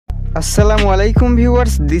আসসালামু আলাইকুম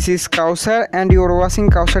viewers, this is Kawsar and you are watching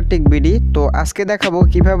Kawsar tech BD. তো আজকে দেখাবো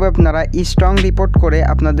কিভাবে আপনারা স্ট্রং রিপোর্ট করে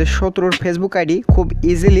আপনাদের শত্রুর ফেসবুক আইডি খুব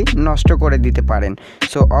ইজিলি নষ্ট করে দিতে পারেন।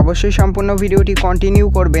 সো অবশ্যই সম্পূর্ণ ভিডিওটি কন্টিনিউ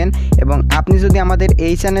করবেন এবং আপনি যদি আমাদের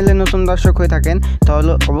এই চ্যানেলে নতুন দর্শক হয়ে থাকেন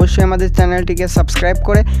তাহলে অবশ্যই আমাদের চ্যানেলটিকে সাবস্ক্রাইব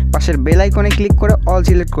করে পাশের বেল আইকনে ক্লিক করে অল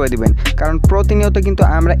সিলেক্ট করে দিবেন, কারণ প্রতিনিয়ত কিন্তু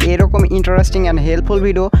আমরা এরকম interesting and helpful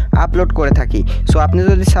video upload করে থাকি। সো আপনি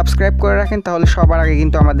যদি সাবস্ক্রাইব করে রাখেন তাহলে সবার আগে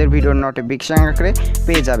কিন্তু আমাদের ভিডিওর নোটিফিকেশন আকারে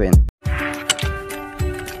পেয়ে যাবেন।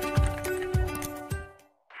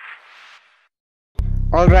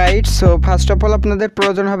 Alright, so first of all আপনাদের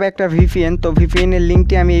প্রয়োজন হবে একটা ভিপিএন। তো ভিপিএনের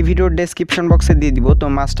লিঙ্কটি আমি এই ভিডিওর ডেসক্রিপশন বক্সে দিয়ে দিব। তো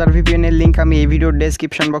মাস্টার ভিপিএনের লিঙ্ক আমি এই ভিডিওর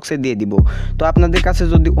ডেসক্রিপশন বক্সে দিয়ে দিব। তো আপনাদের কাছে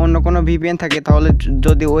যদি অন্য কোনো ভিপিএন থাকে তাহলে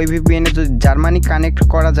যদি ওই ভিপিএনে যদি জার্মানি কানেক্ট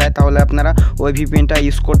করা যায় তাহলে আপনারা ওই ভিপিএনটা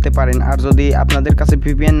ইউজ করতে পারেন। আর যদি আপনাদের কাছে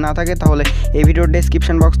ভিপিএন না থাকে তাহলে এই ভিডিওর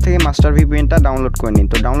ডেসক্রিপশন বক্স থেকে মাস্টার ভিপিএনটা ডাউনলোড করে নিন।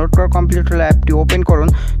 তো ডাউনলোড করা কমপ্লিট হলে অ্যাপটি ওপেন করুন।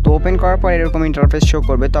 তো ওপেন করার পর এরকম ইন্টারফেস শো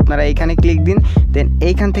করবে। তো আপনারা এইখানে ক্লিক দিন, দেন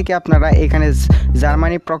এইখান থেকে আপনারা এখানে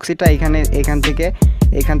জার্মানি প্রক্সিটা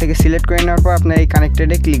এখান থেকে সিলেক্ট করে নেওয়ার পর আপনারা এই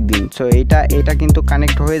কানেক্টেডে ক্লিক দিন। সো এটা কিন্তু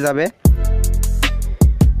কানেক্ট হয়ে যাবে।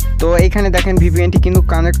 তো এইখানে দেখেন ভিপিএনটি কিন্তু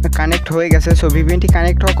কানেক্ট হয়ে গেছে। সো ভিপিএনটি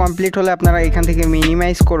কানেক্ট হওয়া কমপ্লিট হলে আপনারা এখান থেকে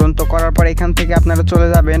মিনিমাইজ করুন। তো করার পর এখান থেকে আপনারা চলে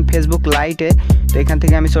যাবেন ফেসবুক লাইটে। তো এখান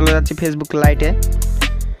থেকে আমি চলে যাচ্ছি ফেসবুক লাইটে।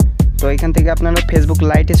 তো এখান থেকে আপনারা ফেসবুক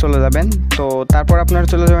লাইটে চলে যাবেন। তো তারপর আপনারা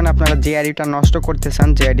চলে যাবেন আপনারা যে আইডিটা নষ্ট করতে চান,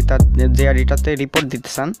 যে আইডিটাতে রিপোর্ট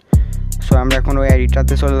দিতে চান। সো আমরা এখন ওই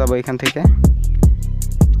আইডিটাতে চলে যাবো। এখান থেকে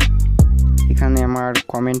এখানে আমার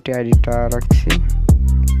কমেন্টে আইডিটা রাখছি।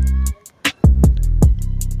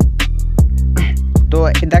 তো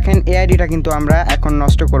দেখেন এই আইডিটা কিন্তু আমরা এখন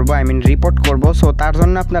নষ্ট করব, রিপোর্ট করব। সো তার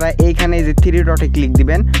জন্য আপনারা এইখানে যে 3 ডটে ক্লিক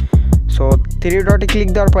দিবেন। সো 3 ডটে ক্লিক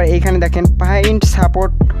দেওয়ার পর এইখানে দেখেন find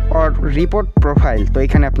support or report profile. তো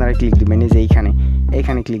এইখানে আপনারা ক্লিক দিবেন, এই যে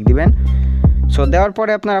এইখানে ক্লিক দিবেন। সো দেওয়ার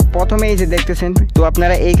পরে আপনারা প্রথমে এই যে দেখতেছেন, তো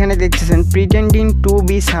আপনারা এইখানে দেখতেছেন প্রিটেন্ডিং টু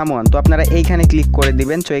বি সামওয়ান। তো আপনারা এইখানে ক্লিক করে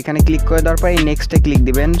দিবেন। সো এখানে ক্লিক করে দেওয়ার পর এই নেক্সটে ক্লিক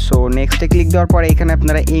দিবেন। সো নেক্সটে ক্লিক দেওয়ার পর এইখানে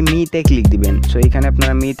আপনারা এই মিতে ক্লিক দিবেন। সো এইখানে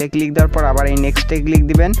আপনারা মিতে ক্লিক দেওয়ার পর আবার এই নেক্সটে ক্লিক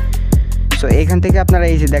দিবেন। সো এখান থেকে আপনারা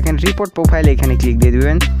এই যে দেখেন রিপোর্ট প্রোফাইল এখানে ক্লিক দিয়ে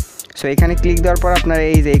দিবেন। সো এখানে ক্লিক দেওয়ার পর আপনারা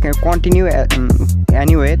এই যে এখানে কন্টিনিউ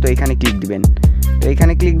অ্যানিওয়ে, তো এখানে ক্লিক দিবেন। তো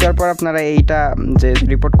এখানে ক্লিক দেওয়ার পর আপনারা এইটা যে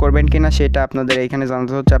রিপোর্ট করবেন কিনা সেটা আপনাদের এখানে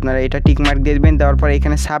জানতে হচ্ছে। আপনারা এটা টিক মার্ক দিয়ে দেবেন। দেওয়ার পর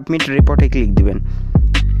এখানে সাবমিট রিপোর্টে ক্লিক দিবেন।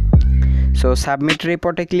 সো সাবমিট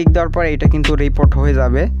রিপোর্টে ক্লিক দেওয়ার পর এটা কিন্তু রিপোর্ট হয়ে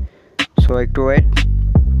যাবে। সো একটু ওয়েট।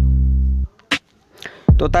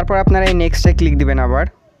 তো তারপর আপনারা এই নেক্সটে ক্লিক দিবেন আবার।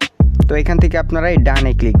 তো এখান থেকে আপনারা এই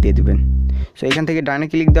ডানে ক্লিক দিয়ে দিবেন। সো এখান থেকে ডানে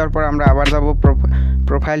ক্লিক দেওয়ার পর আমরা আবার যাব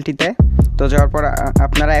প্রোফাইলটিতে। তো যাওয়ার পর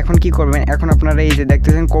আপনারা এখন কি করবেন, এখন আপনারা এই যে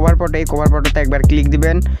দেখতেছেন কভার ফটো, এই কভার ফটোতে একবার ক্লিক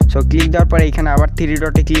দিবেন। সো ক্লিক দেওয়ার পর এইখানে আবার 3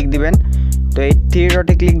 ডটে ক্লিক দিবেন। তো এই 3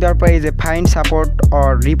 ডটে ক্লিক দেওয়ার পর এই যে find support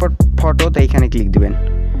or report photo, তো এইখানে ক্লিক দিবেন।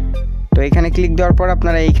 তো এখানে ক্লিক দেওয়ার পর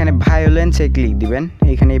আপনারা এইখানে ভায়োলেন্সে ক্লিক দিবেন।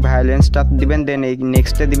 এইখানে এই ভায়োলেন্সটা দিবেন, দেন এই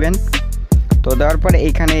নেক্সটে দিবেন। তো দেওয়ার পরে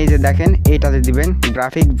এইখানে এই যে দেখেন এইটাতে দিবেন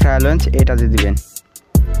গ্রাফিক ভায়োলেন্স, এটাতে দিবেন।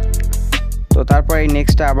 তো তারপর এই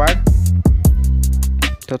নেক্সটটা আবার,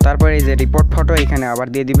 তো তারপরে এই যে রিপোর্ট ফটো এখানে আবার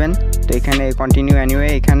দিয়ে দিবেন। তো এখানে কন্টিনিউ অ্যানিওয়ে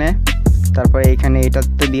এখানে, তারপরে এখানে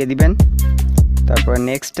এটাতে দিয়ে দিবেন, তারপরে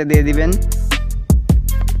নেক্সটে দিয়ে দিবেন।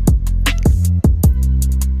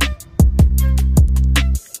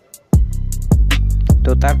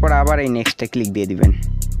 তো তারপর আবার এই নেক্সটে ক্লিক দিয়ে দিবেন।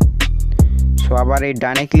 সো আবার এই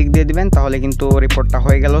ডানে ক্লিক দিয়ে দিবেন, তাহলে কিন্তু রিপোর্টটা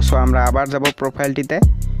হয়ে গেল। সো আমরা আবার যাব প্রোফাইলটিতে।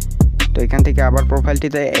 তো এখান থেকে আবার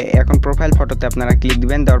প্রোফাইলটিতে, এখন প্রোফাইল ফটোতে আপনারা ক্লিক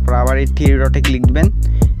দিবেন। দেওয়ার পর আবার এই 3 ডটে ক্লিক দিবেন।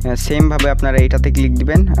 সেমভাবে আপনারা এইটাতে ক্লিক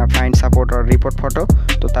দিবেন ফাইন্ড সাপোর্ট আর রিপোর্ট ফটো।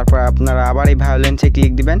 তো তারপর আপনারা আবার এই ভায়োলেন্সে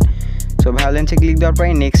ক্লিক দিবেন। সো ভায়োলেন্সে ক্লিক দেওয়ার পরে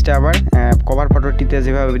নেক্সটে আবার কভার ফটোটিতে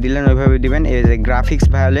যেভাবে দিলেন ওইভাবে দিবেন। এই যে গ্রাফিক্স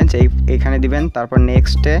ভায়োলেন্স এইখানে দিবেন। তারপর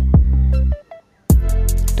নেক্সটে,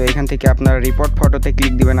 তো এখান থেকে আপনারা রিপোর্ট ফটোতে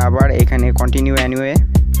ক্লিক দিবেন আবার, এখানে কন্টিনিউ অ্যানিওয়ে।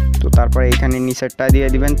 তো তারপর এখানে নিচেরটা দিয়ে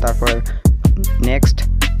দিবেন, তারপর নেক্সট।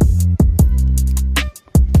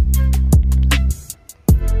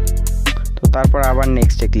 তো তারপর আবার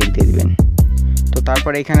নেক্সটে ক্লিক দিয়ে দিবেন। তো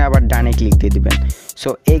তারপর এখানে আবার ডানে ক্লিক দিয়ে দিবেন। সো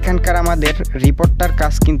এইখানকার আমাদের রিপোর্টটার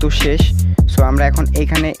কাজ কিন্তু শেষ। সো আমরা এখন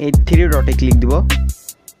এখানে এই 3 ডটে ক্লিক দিব।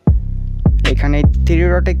 এখানে 3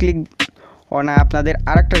 ডটে ক্লিক না, আপনাদের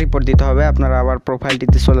আরেকটা রিপোর্ট দিতে হবে। আপনারা আবার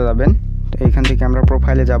প্রোফাইলটিতে চলে যাবেন। তো এইখান থেকে আমরা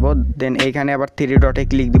প্রোফাইলে যাব, দেন এইখানে আবার 3 ডটে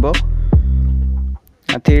ক্লিক দিব।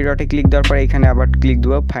 3 ডটে ক্লিক দেওয়ার পর এখানে আবার ক্লিক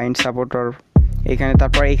দিব ফাইন্ড সাপোর্ট অর এখানে।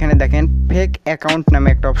 তারপর এখানে দেখেন ফেক অ্যাকাউন্ট নামে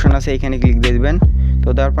একটা অপশন আছে, এখানে ক্লিক দিয়ে দিবেন। তো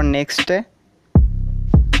দেওয়ার পর নেক্সটে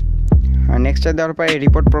দেওয়ার পর এই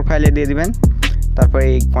রিপোর্ট প্রোফাইলে দিয়ে দিবেন। তারপর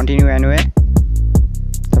এই কন্টিনিউ অ্যানিওয়ে,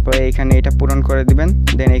 তারপরে এখানে এটা পূরণ করে দিবেন,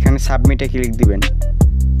 দেন এখানে সাবমিটে ক্লিক দিবেন।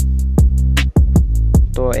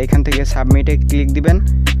 তো এখান থেকে সাবমিটে ক্লিক দিবেন,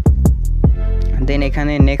 দেন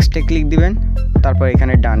এখানে নেক্সটে ক্লিক দিবেন, তারপর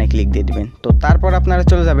এখানে ডানে ক্লিক দিয়ে দিবেন। তো তারপর আপনারা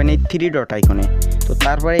চলে যাবেন এই 3 ডট আইকনে। তো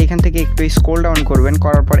তারপরে এখান থেকে একটু স্ক্রল ডাউন করবেন,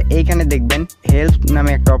 করার পর এইখানে দেখবেন হেল্প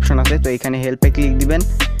নামে একটা অপশন আছে। তো এখানে হেল্পে ক্লিক দিবেন।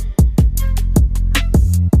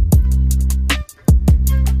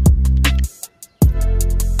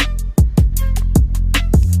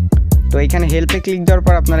 তো এখানে হেল্পে ক্লিক দেওয়ার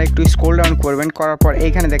পর আপনারা একটু স্ক্রল ডাউন করবেন, করার পর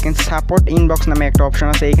এইখানে দেখেন সাপোর্ট ইনবক্স নামে একটা অপশন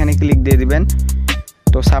আছে, এইখানে ক্লিক দিয়ে দিবেন।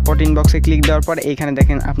 তো সাপোর্ট ইনবক্সে ক্লিক দেওয়ার পর এইখানে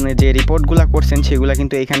দেখেন আপনি যে রিপোর্টগুলো করছেন সেগুলো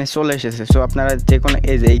কিন্তু এখানে চলে এসেছে। সো আপনারা যে কোনো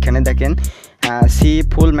এই যে এইখানে দেখেন সি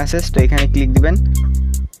ফুল মেসেজ, তো এখানে ক্লিক দিবেন।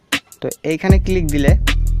 তো এইখানে ক্লিক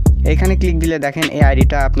দিলে দেখেন এই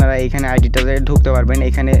আইডিটা আপনারা এইখানে আইডিটাতে ঢুকতে পারবেন।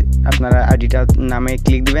 এখানে আপনারা আইডিটা নামে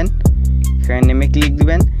ক্লিক দিবেন, এখানে নেমে ক্লিক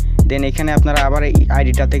দিবেন, দেন এখানে আপনারা আবার এই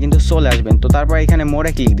আইডিটাতে কিন্তু চলে আসবেন। তো তারপর এখানে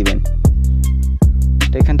মোড়ে ক্লিক দিবেন।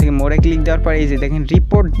 তো এখান থেকে মোড়ে ক্লিক দেওয়ার পর এই যে দেখেন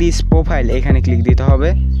রিপোর্ট দিস প্রোফাইল, এখানে ক্লিক দিতে হবে।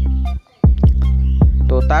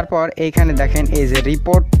 তো তারপর এইখানে দেখেন এই যে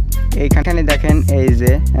রিপোর্ট, এইখানে দেখেন এই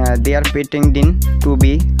যে দে আর প্রিটেন্ডিং টু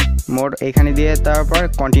বি মোর, এখানে দিয়ে তারপর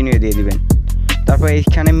কন্টিনিউ দিয়ে দিবেন। তারপর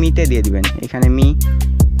এইখানে মিতে দিয়ে দিবেন, এখানে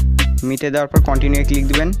মিতে দেওয়ার পর কন্টিনিউ ক্লিক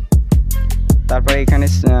দিবেন। তারপর এখানে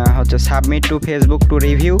হচ্ছে submit to Facebook to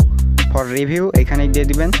review for review, এখানে দিয়ে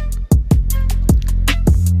দিবেন।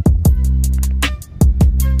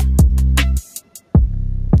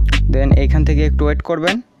 দেন এইখান থেকে একটু ওয়েট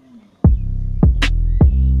করবেন।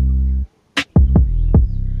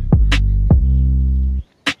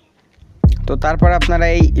 তো তারপর আপনারা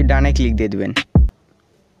এই ডানে ক্লিক দিয়ে দিবেন।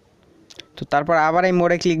 তো তারপর আবার এই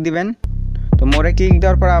মোড়ে ক্লিক দিবেন। তো মোড়ে ক্লিক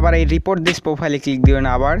দেওয়ার পর আবার এই রিপোর্ট দিস প্রোফাইলে ক্লিক দিবেন।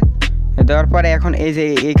 আবার দেওয়ার পরে এখন এই যে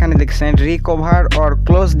এইখানে দেখছেন recover or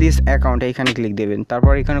close this account, এইখানে ক্লিক দেবেন।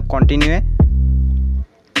 তারপর এখানে কন্টিনিউ,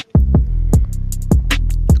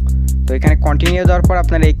 তো এখানে কন্টিনিউ দেওয়ার পর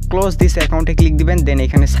আপনারা এই ক্লোজ দিস অ্যাকাউন্টে ক্লিক দিবেন, দেন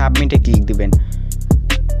এখানে সাবমিটে ক্লিক দিবেন।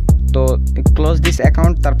 তো ক্লোজ দিস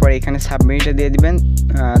অ্যাকাউন্ট, তারপর এখানে সাবমিটে দিয়ে দিবেন।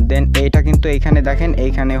 দেন এইটা কিন্তু এইখানে দেখেন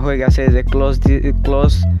এইখানে হয়ে গেছে যে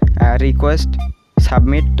ক্লোজ রিকোয়েস্ট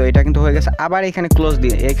সাবমিট, তো এটা কিন্তু হয়ে গেছে। আবার এখানে ক্লোজ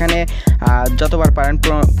দিয়ে এখানে যতবার পারেন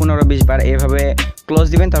 15-20 বার এভাবে ক্লোজ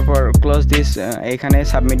দিবেন, তারপর ক্লোজ দিস এখানে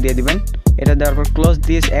সাবমিট দিয়ে দিবেন। এটা দেওয়ার পর ক্লোজ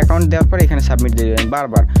দিস অ্যাকাউন্ট দেওয়ার পর এখানে সাবমিট দিয়ে দেবেন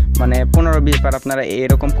বারবার, মানে 15-20 বার আপনারা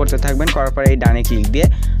এরকম করতে থাকবেন। করার পর এই ডানে ক্লিক দিয়ে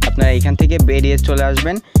আপনারা এইখান থেকে বেরিয়ে চলে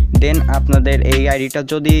আসবেন। দেন আপনাদের এই আইডিটা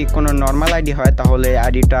যদি কোনো নর্মাল আইডি হয় তাহলে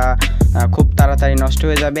আইডিটা খুব তাড়াতাড়ি নষ্ট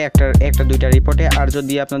হয়ে যাবে একটা দুইটা রিপোর্টে। আর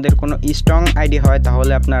যদি আপনাদের কোনো স্ট্রং আইডি হয়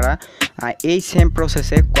তাহলে আপনারা এই সেম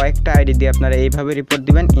প্রসেসে কয়েকটা আইডি দিয়ে আপনারা এইভাবে রিপোর্ট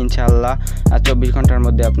দিবেন, ইনশাআল্লাহ 24 ঘন্টার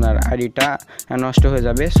মধ্যে আপনার আইডিটা নষ্ট হয়ে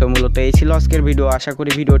যাবে। সো মূলত এই ছিল আজকের ভিডিও। আশা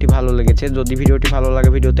করি ভিডিওটি ভালো লেগেছে। যদি ভিডিওটি ভালো লাগে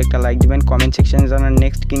ভিডিওতে একটা লাইক দিবেন, কমেন্ট সেকশনে জানান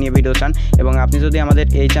নেক্সট কী নিয়ে ভিডিও চান, এবং আপনি যদি আমাদের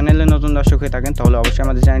এই চ্যানেলে নতুন দর্শক হয়ে থাকেন তাহলে অবশ্যই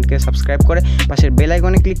আমাদের চ্যানেলকে সাবস্ক্রাইব করে পাশের বেল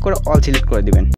আইকনে ক্লিক করে অল সিলেক্ট করে দিবেন।